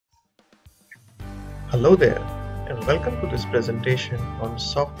Hello there, and welcome to this presentation on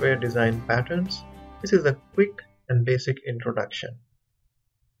software design patterns. This is a quick and basic introduction.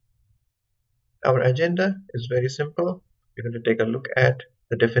 Our agenda is very simple. We're going to take a look at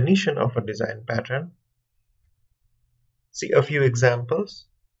the definition of a design pattern, see a few examples,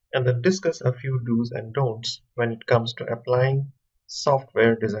 and then discuss a few do's and don'ts when it comes to applying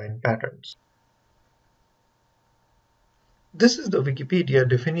software design patterns. This is the Wikipedia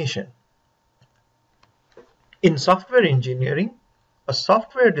definition. In software engineering, a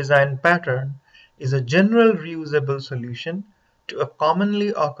software design pattern is a general reusable solution to a commonly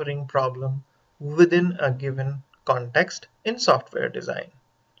occurring problem within a given context in software design.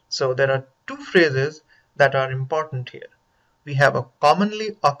 So there are two phrases that are important here. We have a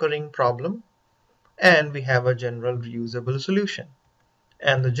commonly occurring problem and we have a general reusable solution.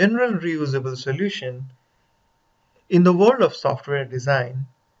 And the general reusable solution in the world of software design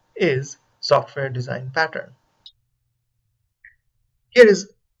is software design pattern. Here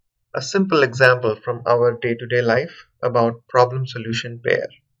is a simple example from our day-to-day life about problem-solution pair.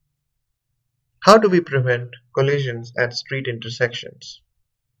 How do we prevent collisions at street intersections?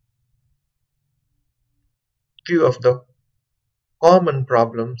 Few of the common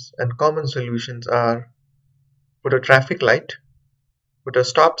problems and common solutions are put a traffic light, put a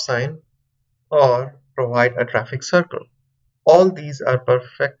stop sign, or provide a traffic circle. All these are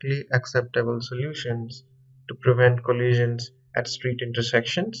perfectly acceptable solutions to prevent collisions at street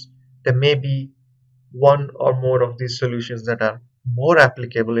intersections. There may be one or more of these solutions that are more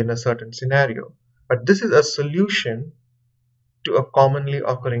applicable in a certain scenario, but this is a solution to a commonly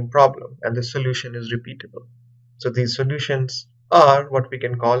occurring problem, and the solution is repeatable. So these solutions are what we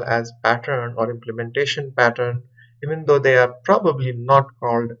can call as pattern or implementation pattern, even though they are probably not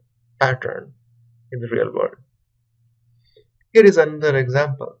called pattern in the real world. Here is another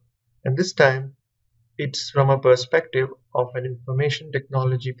example, and this time it's from a perspective of an information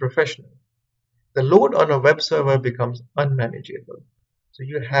technology professional. The load on a web server becomes unmanageable. So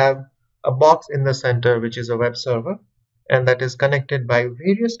you have a box in the center which is a web server, and that is connected by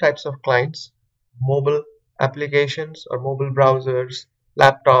various types of clients, mobile applications or mobile browsers,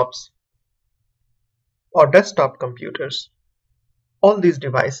 laptops, or desktop computers. All these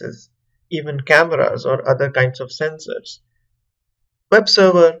devices, even cameras or other kinds of sensors. Web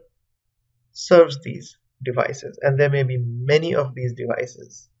server serves these devices, and there may be many of these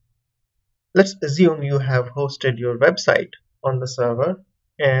devices. Let's assume you have hosted your website on the server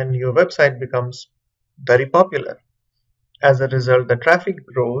and your website becomes very popular. As a result, the traffic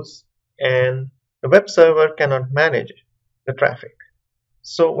grows and the web server cannot manage the traffic.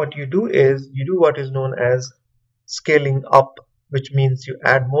 So what you do is you do what is known as scaling up, which means you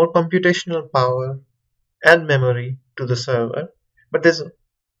add more computational power and memory to the server, but there's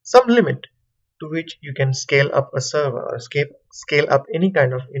some limit to which you can scale up a server or scale up any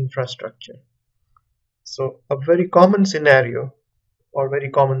kind of infrastructure. So a very common scenario or very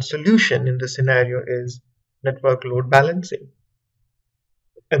common solution in this scenario is network load balancing.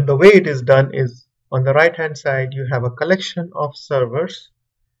 And the way it is done is on the right hand side you have a collection of servers,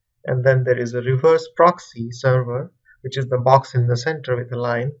 and then there is a reverse proxy server, which is the box in the center with a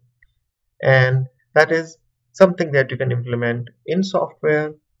line, and that is something that you can implement in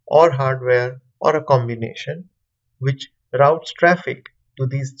software or hardware or a combination, which routes traffic to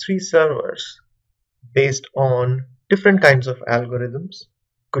these three servers based on different kinds of algorithms.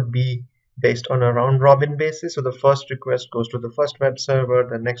 Could be based on a round robin basis, so the first request goes to the first web server,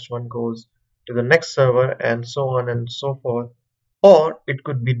 the next one goes to the next server, and so on and so forth. Or it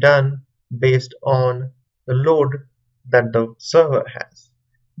could be done based on the load that the server has.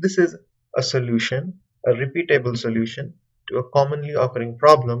 This is a solution, a repeatable solution to a commonly occurring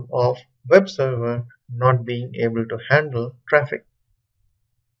problem of web server not being able to handle traffic.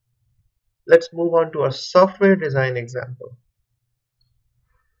 Let's move on to a software design example.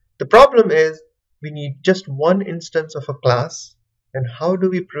 The problem is we need just one instance of a class, and how do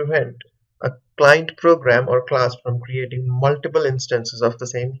we prevent a client program or class from creating multiple instances of the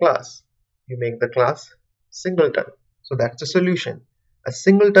same class? You make the class singleton. So that's the solution. A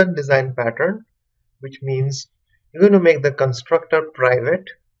singleton design pattern, which means you're going to make the constructor private,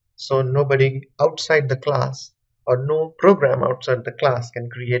 so nobody outside the class or no program outside the class can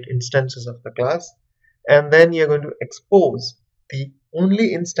create instances of the class, and then you're going to expose the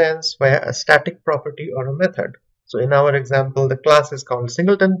only instance via a static property or a method. So in our example, the class is called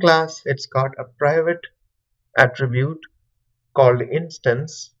singleton class. It's got a private attribute called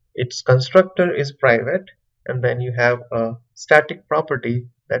instance. Its constructor is private, and then you have a static property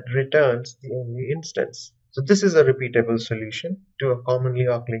that returns the only instance. So this is a repeatable solution to a commonly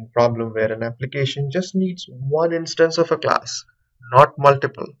occurring problem where an application just needs one instance of a class, not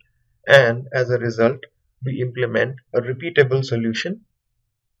multiple. And as a result, we implement a repeatable solution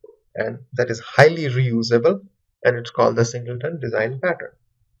and that is highly reusable, and it's called the singleton design pattern.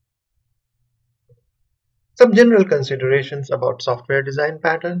 Some general considerations about software design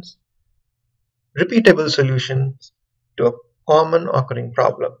patterns. Repeatable solutions to a common occurring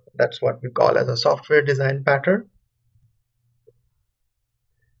problem. That's what we call as a software design pattern.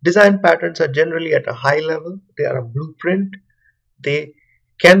 Design patterns are generally at a high level. They are a blueprint. They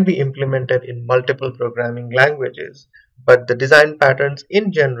can be implemented in multiple programming languages, but the design patterns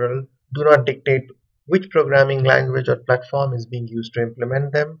in general do not dictate which programming language or platform is being used to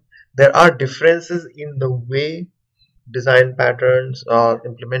implement them. There are differences in the way design patterns or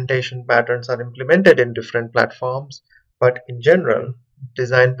implementation patterns are implemented in different platforms, but in general,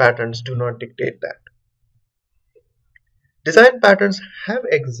 design patterns do not dictate that. Design patterns have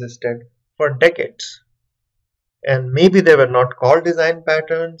existed for decades, and maybe they were not called design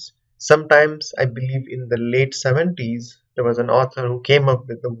patterns. Sometimes, I believe in the late 70s, there was an author who came up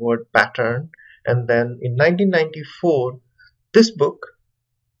with the word pattern, and then in 1994, this book,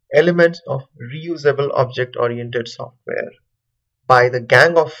 Elements of Reusable Object Oriented Software, by the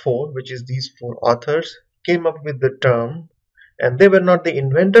Gang of Four, which is these four authors, came up with the term, and they were not the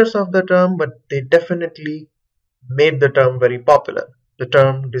inventors of the term, but they definitely made the term very popular, the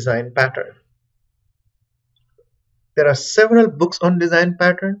term design pattern. There are several books on design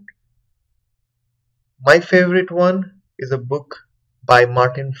pattern. My favorite one is a book by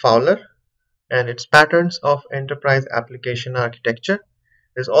Martin Fowler, and it's Patterns of Enterprise Application Architecture.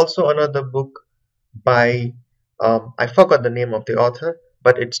 There's also another book by, I forgot the name of the author,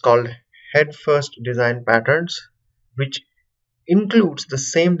 but it's called Head First Design Patterns, which includes the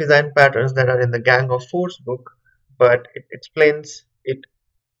same design patterns that are in the Gang of Four's book, but it explains it,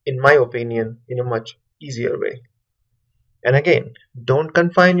 in my opinion, in a much easier way. And again, don't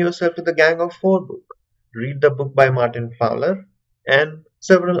confine yourself to the Gang of Four book. Read the book by Martin Fowler and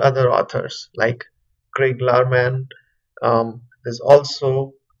several other authors like Craig Larman. There's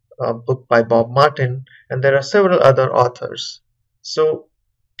also a book by Bob Martin, and there are several other authors. So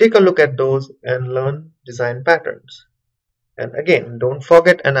take a look at those and learn design patterns. And again, don't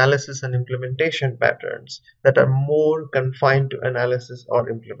forget analysis and implementation patterns that are more confined to analysis or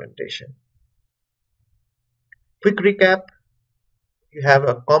implementation. Quick recap: you have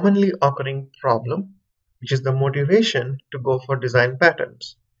a commonly occurring problem, which is the motivation to go for design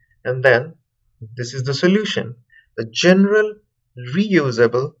patterns. And then this is the solution. The general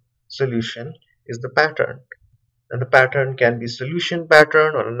reusable solution is the pattern. And the pattern can be solution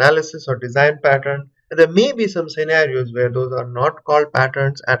pattern or analysis or design pattern. And there may be some scenarios where those are not called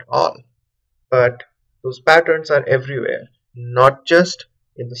patterns at all, but those patterns are everywhere, not just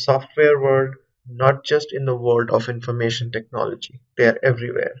in the software world, not just in the world of information technology. They are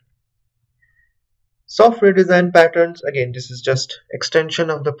everywhere. Software design patterns, again, this is just extension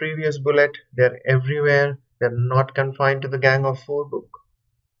of the previous bullet. They're everywhere. They're not confined to the Gang of Four book.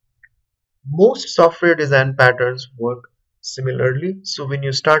 Most software design patterns work similarly. So when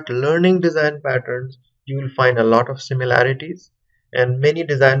you start learning design patterns, you will find a lot of similarities, and many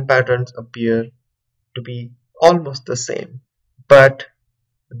design patterns appear to be almost the same. But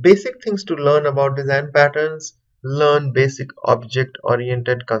the basic things to learn about design patterns: learn basic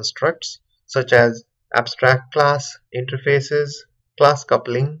object-oriented constructs such as abstract class, interfaces, class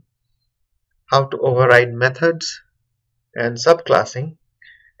coupling, how to override methods, and subclassing.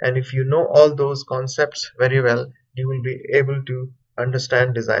 And if you know all those concepts very well, you will be able to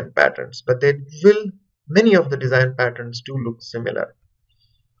understand design patterns. But many of the design patterns do look similar.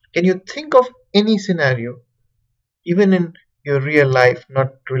 Can you think of any scenario, even in your real life,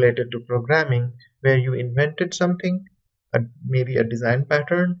 not related to programming, where you invented something, maybe a design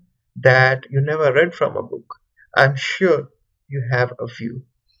pattern that you never read from a book? I'm sure you have a few.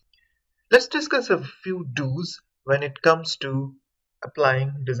 Let's discuss a few do's when it comes to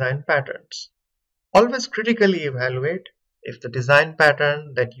applying design patterns. Always critically evaluate if the design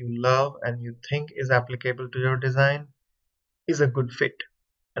pattern that you love and you think is applicable to your design is a good fit.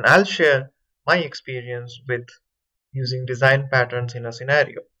 And I'll share my experience with using design patterns in a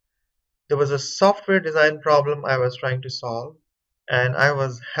scenario. There was a software design problem I was trying to solve, and I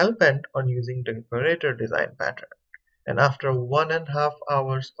was hell-bent on using the decorator design pattern. And after 1.5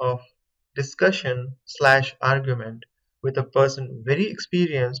 hours of discussion slash argument with a person very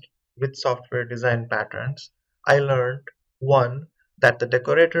experienced with software design patterns, I learned: one, that the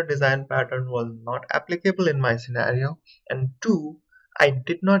decorator design pattern was not applicable in my scenario, and two, I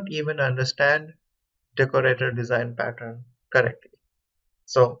did not even understand decorator design pattern correctly.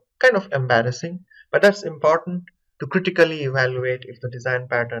 So kind of embarrassing, but that's important to critically evaluate if the design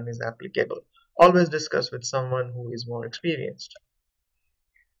pattern is applicable. Always discuss with someone who is more experienced.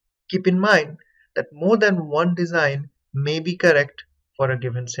 Keep in mind that more than one design may be correct for a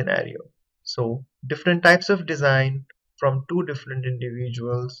given scenario. So different types of design from two different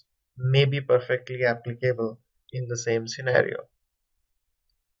individuals may be perfectly applicable in the same scenario.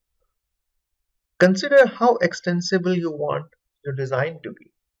 Consider how extensible you want your design to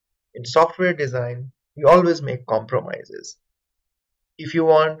be. In software design, you always make compromises. If you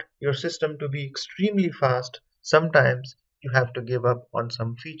want your system to be extremely fast, sometimes you have to give up on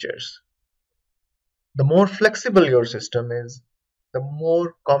some features. The more flexible your system is, the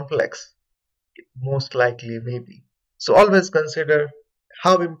more complex it most likely will be. So always consider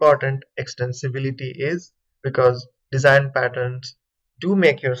how important extensibility is, because design patterns do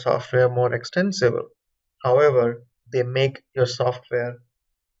make your software more extensible. However, they make your software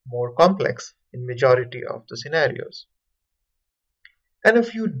more complex in majority of the scenarios. And a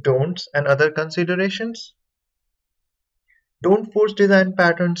few don'ts and other considerations. Don't force design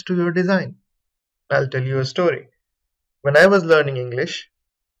patterns to your design. I'll tell you a story. When I was learning English,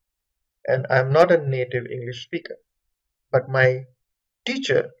 and I'm not a native English speaker, but my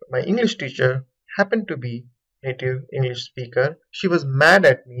English teacher, happened to be native English speaker. She was mad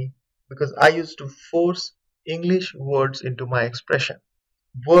at me because I used to force English words into my expression,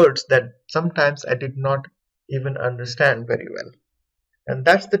 words that sometimes I did not even understand very well. And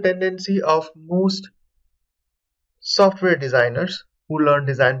that's the tendency of most software designers who learn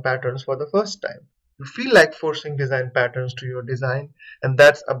design patterns for the first time. You feel like forcing design patterns to your design, and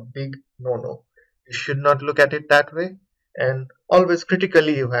that's a big no-no. You should not look at it that way, and always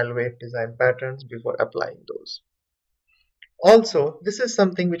critically evaluate design patterns before applying those. Also, this is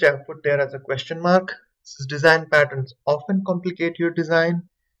something which I've put there as a question mark. Since design patterns often complicate your design,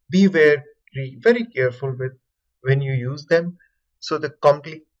 be very careful with when you use them. So the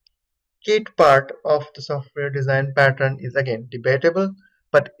complicate part of the software design pattern is again debatable,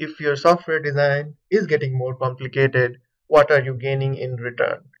 but if your software design is getting more complicated, what are you gaining in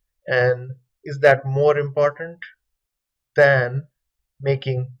return? And is that more important than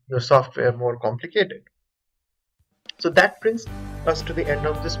making your software more complicated? So that brings us to the end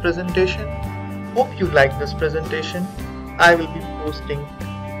of this presentation. Hope you like this presentation. I will be posting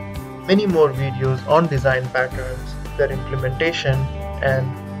many more videos on design patterns, their implementation,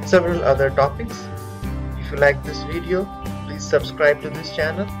 and several other topics. If you like this video, please subscribe to this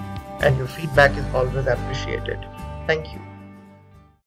channel, and your feedback is always appreciated. Thank you.